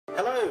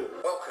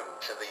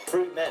to the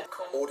Fruit Net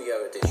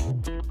Audio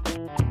Edition.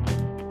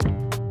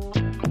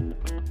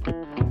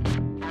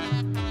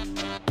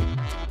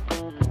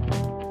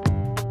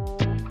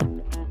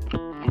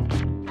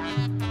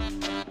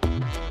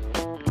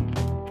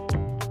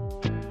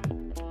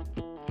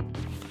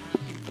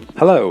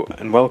 Hello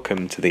and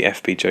welcome to the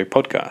FPJ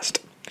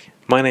podcast.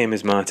 My name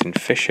is Martyn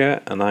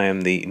Fisher and I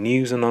am the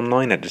news and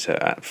online editor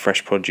at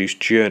Fresh Produce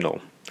Journal.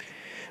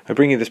 I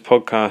bring you this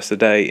podcast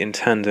today in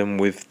tandem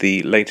with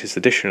the latest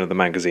edition of the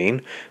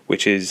magazine,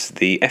 which is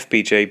the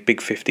FPJ Big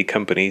 50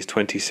 Companies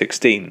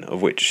 2016,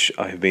 of which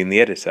I have been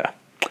the editor.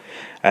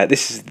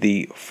 This is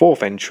the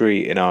fourth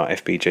entry in our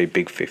FPJ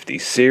Big 50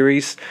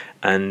 series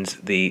and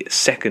the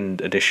second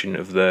edition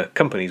of the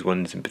companies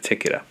ones in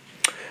particular.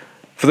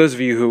 For those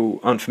of you who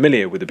aren't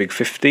familiar with the Big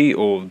 50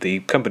 or the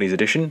Companies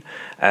edition,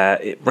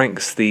 it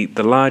ranks the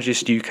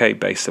largest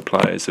UK-based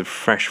suppliers of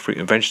fresh fruit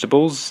and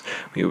vegetables.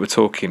 We were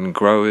talking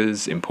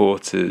growers,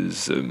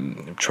 importers,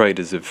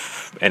 traders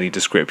of any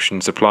description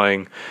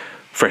supplying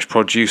fresh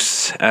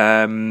produce,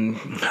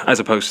 as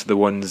opposed to the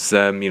ones,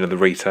 the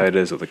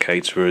retailers or the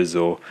caterers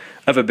or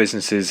other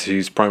businesses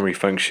whose primary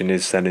function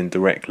is selling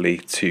directly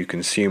to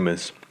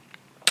consumers.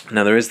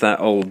 Now there is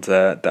that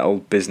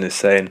old business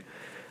saying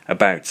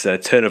about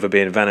turnover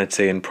being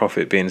vanity and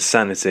profit being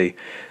sanity,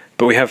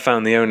 but we have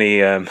found the only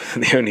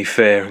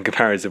fair and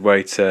comparative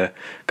way to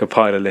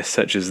compile a list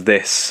such as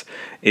this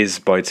is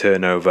by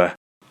turnover.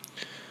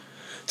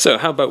 So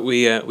how about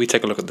we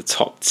take a look at the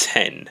top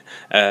 10.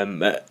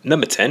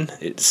 Number 10,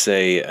 it's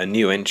a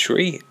new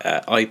entry,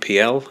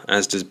 IPL,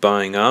 as does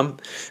Buying Arm,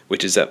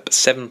 which is up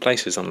 7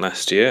 places on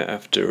last year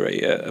after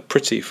a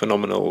pretty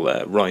phenomenal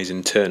rise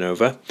in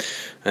turnover.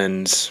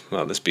 And,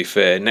 well, let's be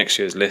fair, next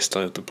year's list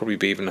will probably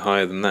be even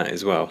higher than that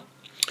as well.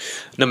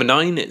 Number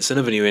 9, it's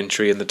another new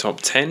entry in the top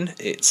 10.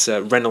 It's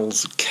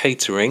Reynolds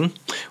Catering,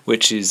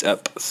 which is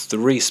up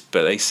 3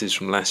 places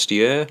from last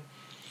year.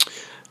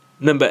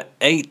 Number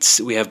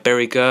 8, we have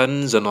Berry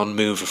Gardens, a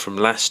non-mover from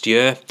last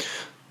year.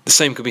 The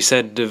same could be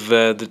said of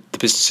the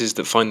businesses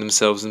that find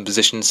themselves in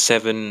positions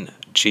 7,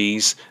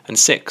 G's, and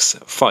 6,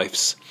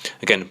 Fifes.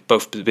 Again,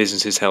 both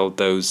businesses held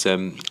those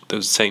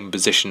same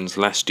positions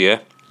last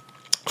year.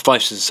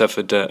 Fifes has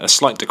suffered a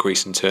slight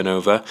decrease in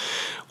turnover,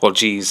 while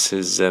G's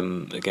has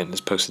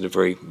posted a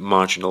very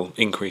marginal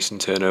increase in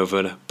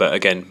turnover. But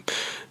again,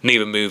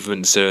 neither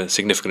movements are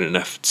significant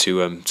enough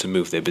to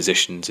move their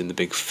positions in the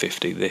Big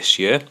 50 this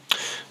year.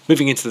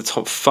 Moving into the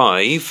top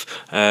 5,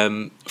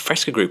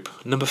 Fresca Group,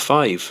 number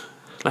 5.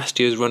 Last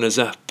year's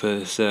runners-up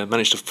has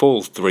managed to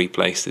fall 3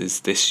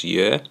 places this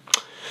year.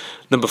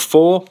 Number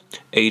 4,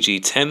 AG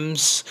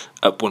Thames,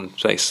 up 1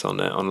 place on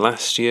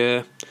last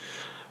year.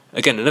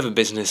 Again, another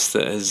business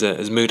that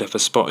has moved up a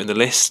spot in the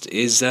list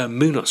is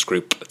Munoz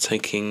Group,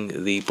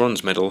 taking the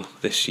bronze medal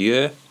this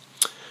year.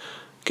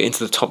 Get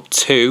into the top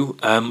 2,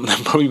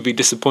 they'll probably be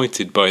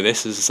disappointed by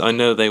this, as I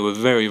know they were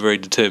very, very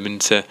determined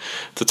to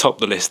top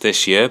the list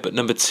this year. But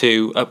number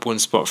 2, up 1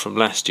 spot from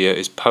last year,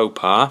 is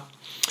Popar,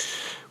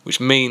 which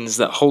means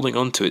that holding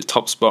on to its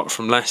top spot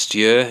from last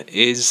year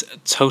is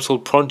Total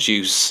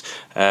Produce,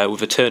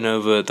 with a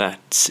turnover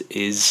that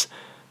is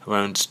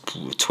around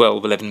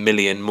 11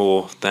 million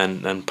more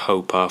than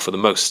Popar for the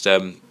most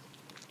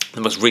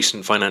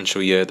recent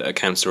financial year that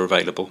accounts are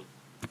available.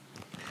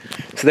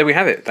 So there we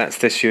have it. That's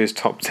this year's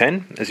top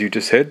 10. As you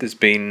just heard, there's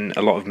been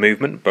a lot of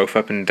movement, both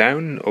up and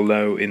down,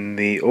 although in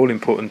the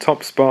all-important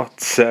top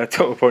spots,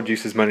 Total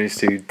Produce has managed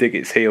to dig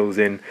its heels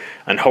in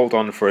and hold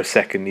on for a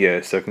second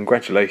year. So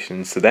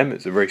congratulations to them.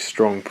 It's a very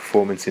strong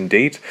performance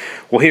indeed.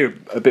 We'll hear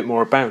a bit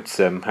more about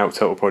how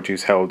Total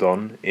Produce held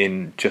on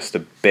in just a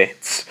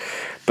bit.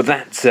 But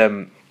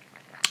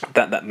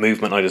that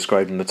movement I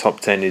described in the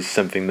top 10 is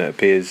something that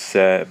appears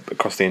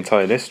across the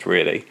entire list,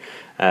 really.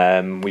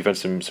 We've had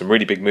some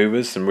really big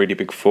movers, some really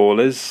big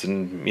fallers,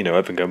 and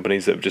other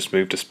companies that have just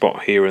moved a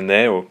spot here and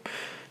there or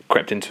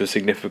crept into a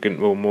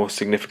significant or more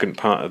significant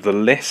part of the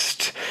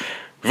list.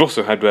 We've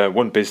also had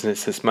one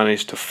business that's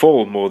managed to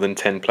fall more than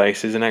 10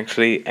 places and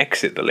actually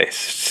exit the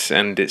list,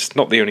 and it's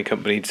not the only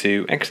company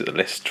to exit the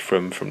list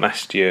from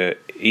last year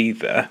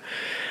either.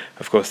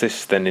 Of course,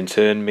 this then in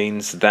turn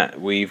means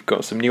that we've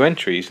got some new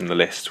entries in the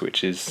list,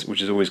 which is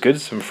always good,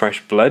 some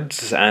fresh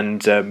bloods,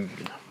 and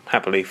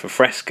happily for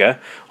Fresca,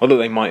 although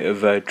they might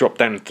have dropped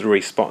down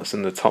 3 spots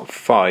in the top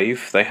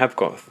 5, they have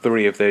got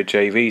 3 of their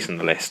JVs in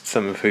the list,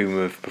 some of whom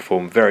have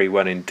performed very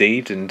well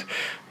indeed, and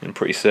I'm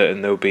pretty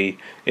certain they'll be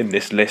in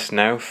this list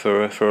now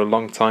for a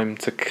long time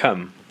to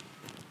come.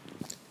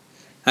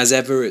 As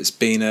ever, it's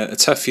been a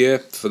tough year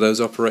for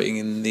those operating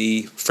in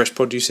the fresh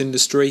produce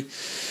industry.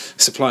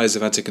 Suppliers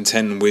have had to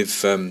contend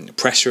with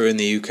pressure in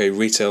the UK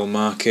retail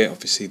market.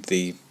 Obviously,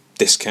 the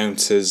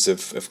discounters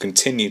have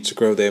continued to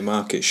grow their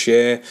market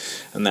share,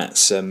 and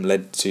that's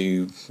led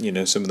to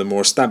some of the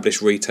more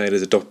established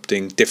retailers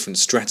adopting different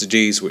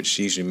strategies, which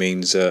usually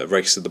means a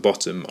race to the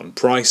bottom on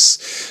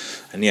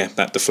price. And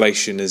that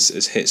deflation has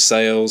hit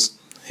sales,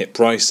 hit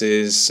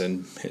prices,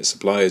 and hit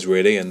suppliers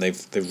really, and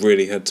they've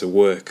really had to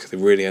work. They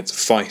really had to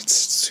fight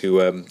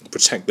to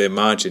protect their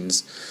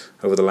margins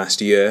over the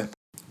last year.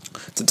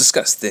 To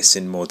discuss this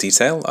in more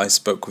detail, I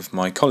spoke with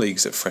my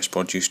colleagues at Fresh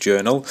Produce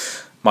Journal,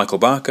 Michael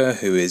Barker,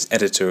 who is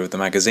editor of the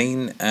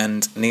magazine,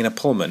 and Nina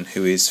Pullman,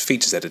 who is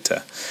features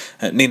editor.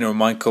 Nina and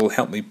Michael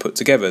helped me put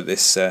together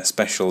this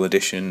special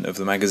edition of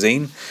the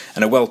magazine,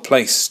 and are well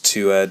placed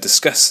to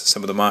discuss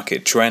some of the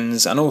market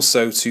trends and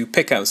also to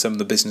pick out some of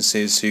the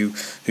businesses who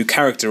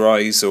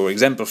characterise or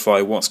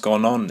exemplify what's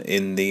gone on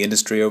in the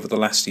industry over the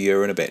last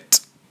year and a bit.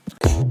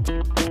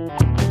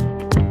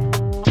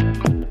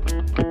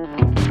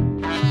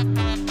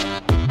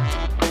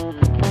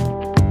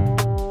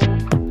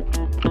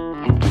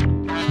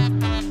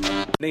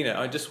 Nina,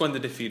 I just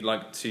wondered if you'd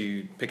like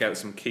to pick out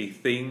some key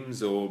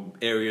themes or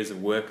areas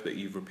of work that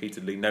you've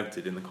repeatedly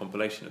noted in the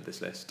compilation of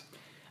this list.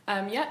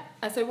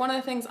 So one of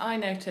the things I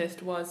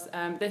noticed was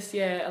this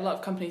year a lot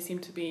of companies seem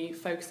to be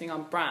focusing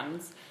on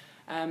brands.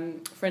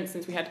 For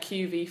instance, we had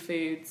QV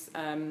Foods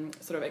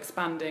sort of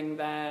expanding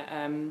their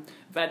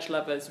Veg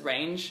Lovers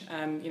range,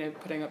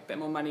 putting a bit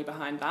more money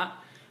behind that.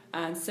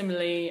 And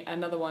similarly,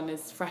 another one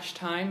is Fresh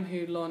Time,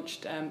 who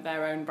launched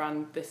their own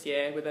brand this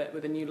year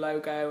with a new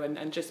logo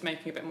and just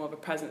making a bit more of a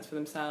presence for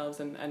themselves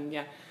and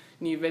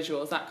new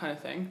visuals, that kind of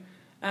thing.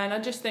 And I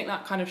just think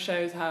that kind of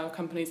shows how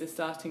companies are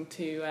starting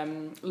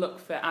to look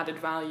for added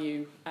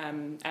value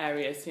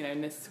areas,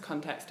 in this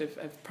context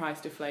of price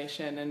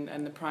deflation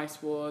and the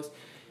price wars.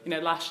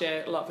 Last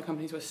year, a lot of the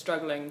companies were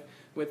struggling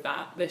with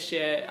that. This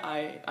year,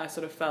 I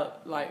sort of felt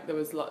like there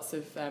was lots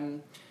of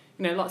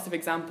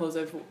examples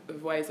of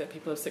ways that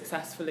people have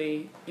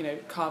successfully,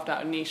 carved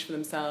out a niche for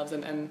themselves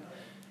and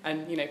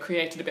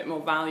created a bit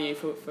more value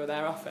for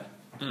their offer.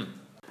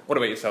 What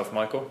about yourself,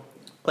 Michael?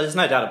 Well, there's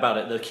no doubt about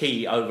it. The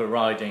key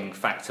overriding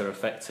factor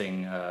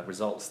affecting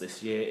results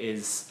this year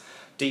is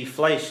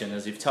deflation,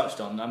 as you've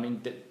touched on. I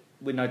mean,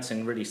 we're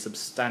noticing really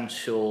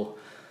substantial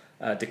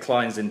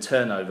declines in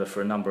turnover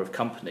for a number of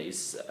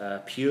companies,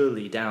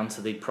 purely down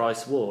to the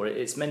price war.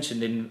 It's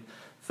mentioned in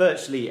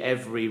virtually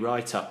every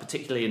write-up,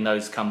 particularly in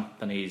those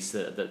companies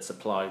that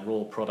supply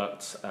raw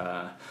products,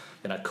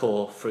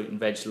 core fruit and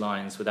veg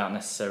lines without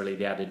necessarily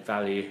the added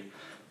value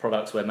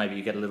products where maybe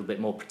you get a little bit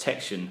more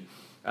protection.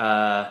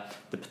 The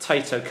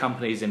potato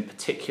companies in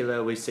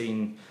particular, we've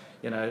seen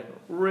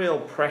real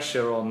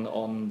pressure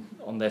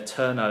on their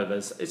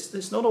turnovers.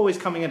 It's not always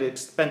coming at the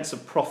expense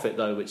of profit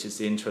though, which is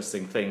the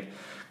interesting thing,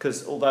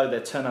 because although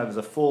their turnovers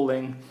are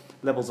falling,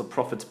 levels of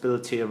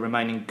profitability are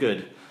remaining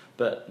good.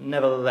 But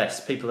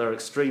nevertheless, people are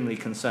extremely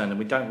concerned, and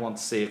we don't want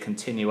to see a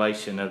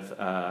continuation of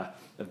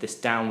this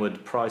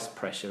downward price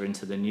pressure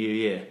into the new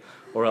year,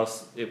 or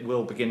else it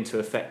will begin to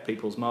affect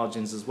people's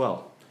margins as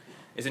well.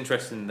 It's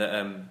interesting that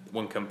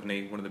one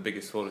company, one of the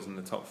biggest fallers in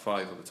the top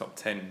 5 or the top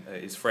 10,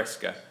 is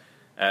Fresca.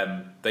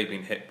 They've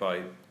been hit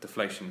by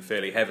deflation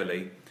fairly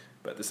heavily,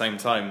 but at the same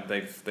time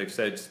they've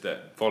said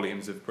that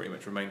volumes have pretty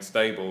much remained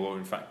stable, or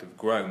in fact have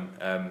grown,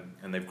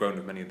 and they've grown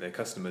with many of their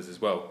customers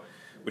as well,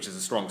 which is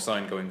a strong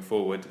sign going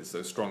forward. It's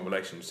those strong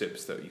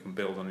relationships that you can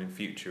build on in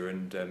future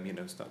and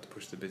start to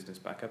push the business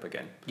back up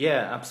again.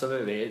 Yeah,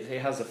 absolutely.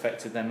 It has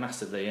affected them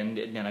massively, and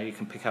you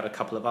can pick out a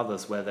couple of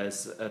others where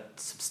there's a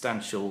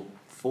substantial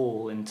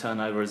fall in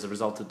turnover as a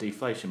result of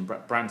deflation.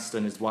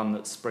 Branston is one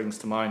that springs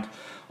to mind.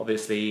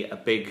 Obviously, a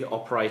big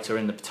operator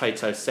in the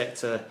potato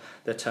sector.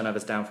 Their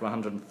turnover's down from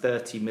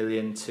 130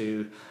 million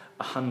to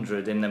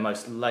 100 in their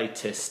most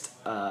latest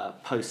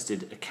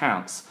posted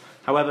accounts.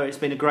 However, it's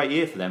been a great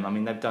year for them. I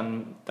mean,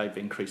 they've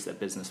increased their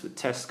business with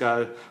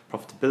Tesco.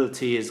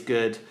 Profitability is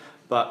good,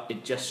 but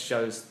it just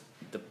shows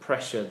the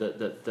pressure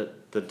that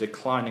the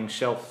declining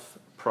shelf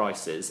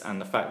prices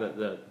and the fact that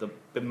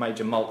the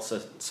major malts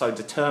are so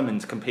determined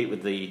to compete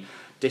with the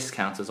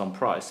discounters on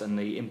price and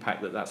the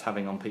impact that that's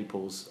having on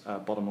people's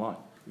bottom line.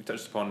 We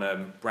touched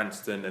upon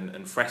Branston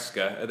and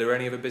Fresca. Are there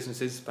any other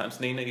businesses, perhaps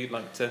Nina, you'd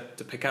like to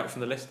pick out from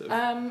the list?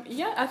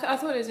 I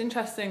thought it was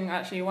interesting,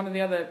 actually. One of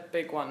the other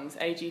big ones,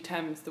 AG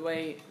Thames, the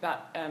way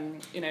that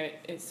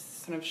it's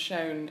sort of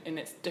shown in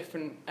its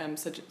different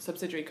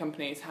subsidiary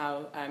companies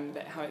how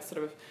it's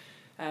sort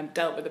of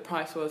dealt with the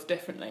price wars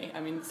differently. I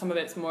mean, some of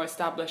its more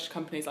established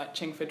companies like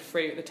Chingford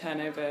Fruit, the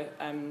turnover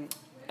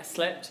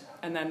slipped,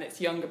 and then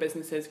its younger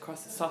businesses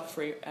across the soft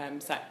fruit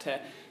sector.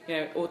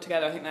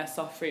 Altogether, I think their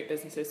soft fruit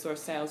businesses saw a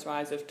sales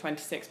rise of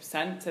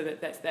 26%, so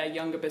that's their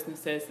younger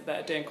businesses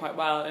that are doing quite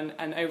well,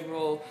 and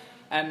overall,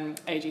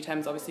 AG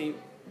Thames obviously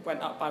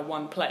went up by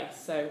one place,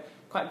 so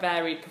quite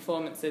varied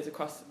performances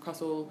across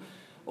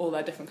all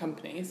their different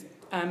companies.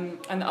 And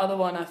the other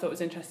one I thought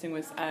was interesting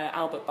was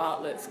Albert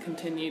Bartlett's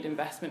continued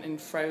investment in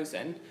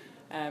frozen.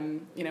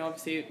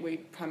 Obviously we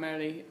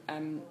primarily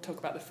talk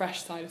about the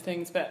fresh side of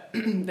things, but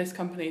this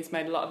company's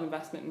made a lot of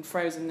investment in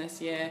frozen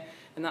this year,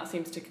 and that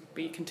seems to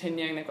be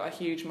continuing. They've got a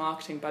huge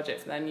marketing budget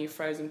for their new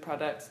frozen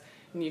products,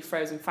 new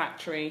frozen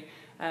factory,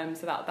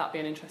 so that'd be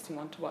an interesting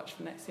one to watch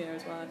for next year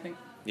as well, I think.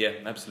 Yeah,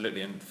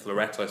 absolutely. And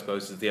Floret, I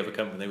suppose, is the other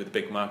company with a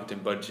big marketing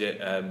budget.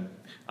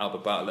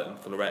 Albert Bartlett and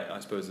Floret, I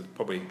suppose, are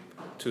probably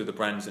two of the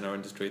brands in our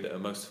industry that are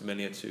most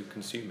familiar to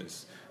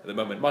consumers at the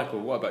moment. Michael,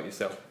 what about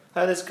yourself?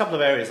 There's a couple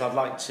of areas I'd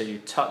like to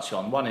touch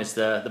on. One is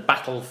the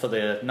battle for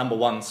the number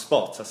one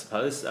spot, I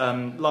suppose.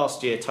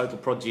 Last year, Total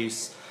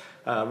Produce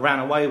ran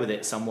away with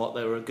it somewhat.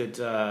 They were a good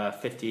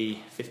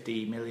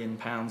 £50 million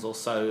or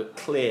so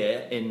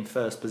clear in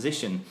first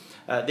position.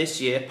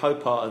 This year,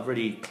 Popart have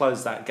really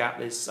closed that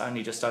gap. It's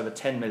only just over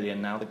 10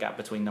 million now, the gap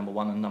between number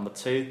one and number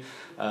two.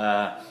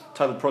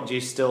 Total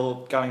Produce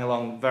still going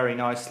along very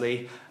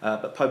nicely,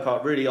 but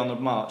Popart really on the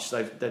march.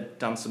 They've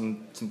done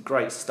some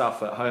great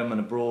stuff at home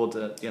and abroad.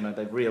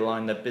 They've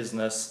realigned their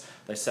business.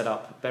 They set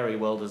up Berry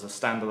World as a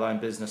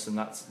standalone business, and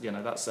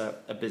that's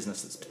a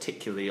business that's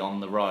particularly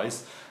on the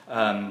rise.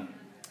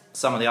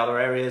 Some of the other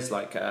areas,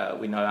 like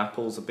we know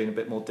apples have been a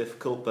bit more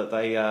difficult, but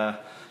they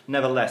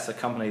nevertheless a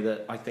company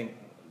that I think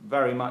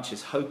very much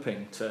is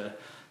hoping to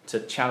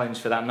challenge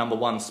for that number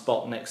one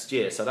spot next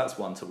year. So that's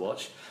one to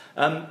watch.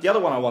 The other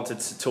one I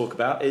wanted to talk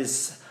about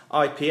is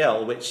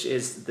IPL, which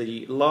is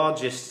the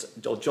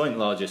largest, or joint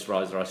largest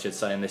riser, I should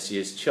say, in this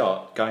year's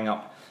chart, going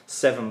up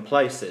 7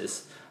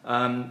 places.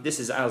 This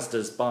is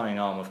Asda's buying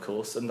arm, of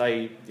course, and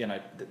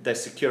they're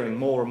securing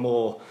more and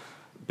more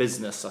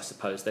business, I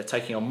suppose. They're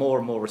taking on more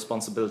and more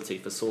responsibility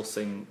for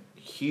sourcing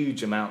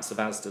huge amounts of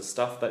Asda's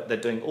stuff. They're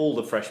doing all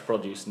the fresh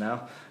produce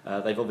now.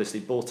 They've obviously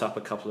bought up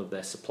a couple of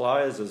their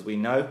suppliers, as we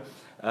know.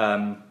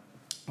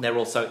 They're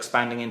also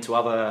expanding into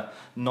other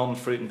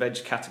non-fruit and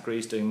veg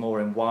categories, doing more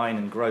in wine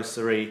and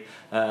grocery.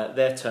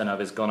 Their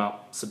turnover's gone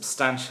up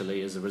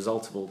substantially as a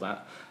result of all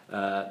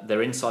that.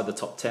 They're inside the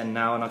top 10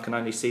 now, and I can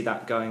only see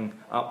that going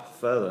up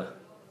further.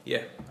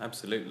 Yeah,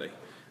 absolutely.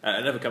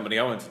 Another company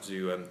I wanted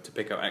to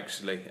pick up,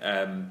 actually,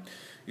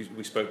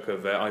 we spoke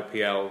of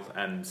IPL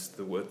and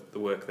the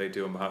work they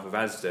do on behalf of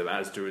Asda.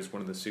 Asda is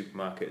one of the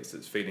supermarkets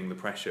that's feeling the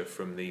pressure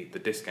from the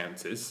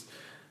discounters.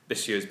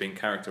 This year has been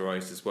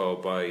characterised as well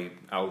by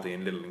Aldi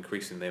and Lidl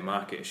increasing their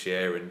market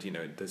share, and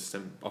there's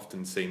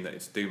often seen that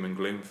it's doom and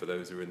gloom for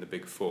those who are in the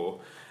Big Four.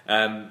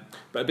 But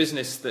a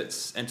business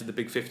that's entered the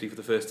Big 50 for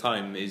the first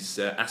time is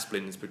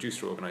Asplin's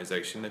producer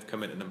organisation. They've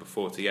come in at number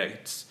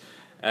 48.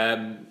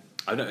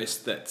 I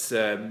noticed that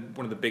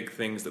one of the big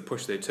things that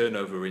pushed their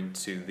turnover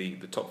into the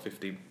top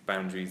 50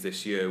 boundaries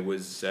this year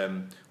was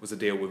a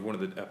deal with one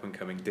of the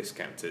up-and-coming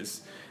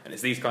discounters. And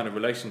it's these kind of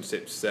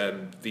relationships,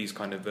 these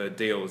kind of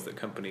deals that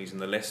companies in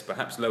the list,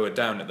 perhaps lower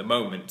down at the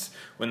moment,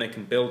 when they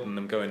can build on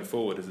them going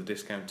forward as the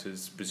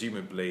discounters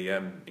presumably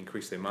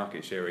increase their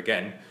market share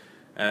again,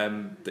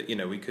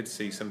 that we could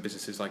see some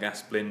businesses like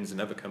Asplin's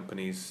and other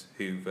companies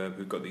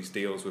who've got these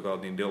deals with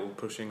Aldi and Lidl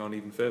pushing on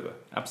even further.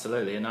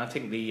 Absolutely, and I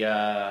think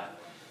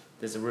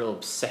there's a real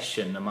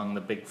obsession among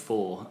the Big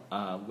Four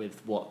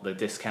with what the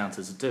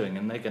discounters are doing,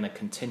 and they're going to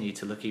continue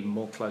to look even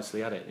more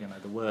closely at it.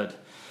 The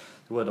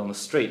word on the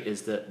street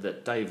is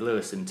that Dave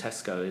Lewis in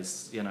Tesco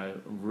is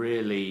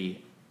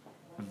really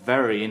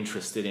very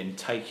interested in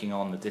taking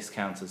on the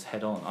discounters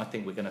head on. I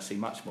think we're going to see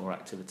much more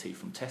activity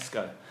from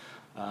Tesco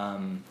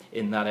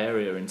in that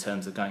area in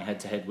terms of going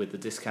head to head with the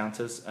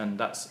discounters, and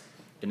that's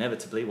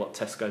inevitably what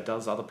Tesco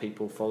does. Other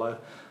people follow.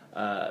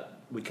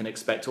 We can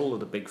expect all of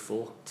the Big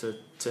Four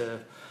to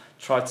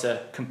try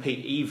to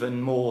compete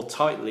even more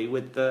tightly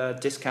with the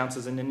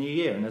discounters in the new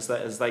year, and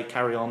as they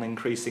carry on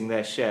increasing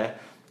their share,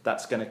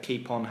 that's going to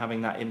keep on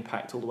having that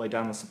impact all the way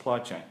down the supply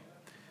chain.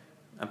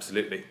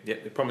 Absolutely. Yeah,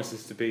 it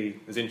promises to be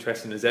as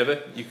interesting as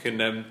ever. You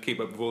can keep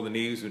up with all the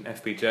news on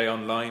FPJ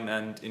online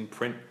and in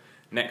print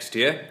next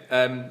year.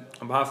 On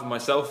behalf of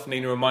myself,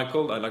 Nina and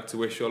Michael, I'd like to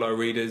wish all our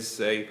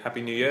readers a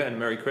Happy New Year and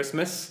Merry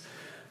Christmas.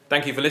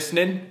 Thank you for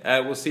listening.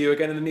 We'll see you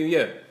again in the new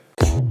year.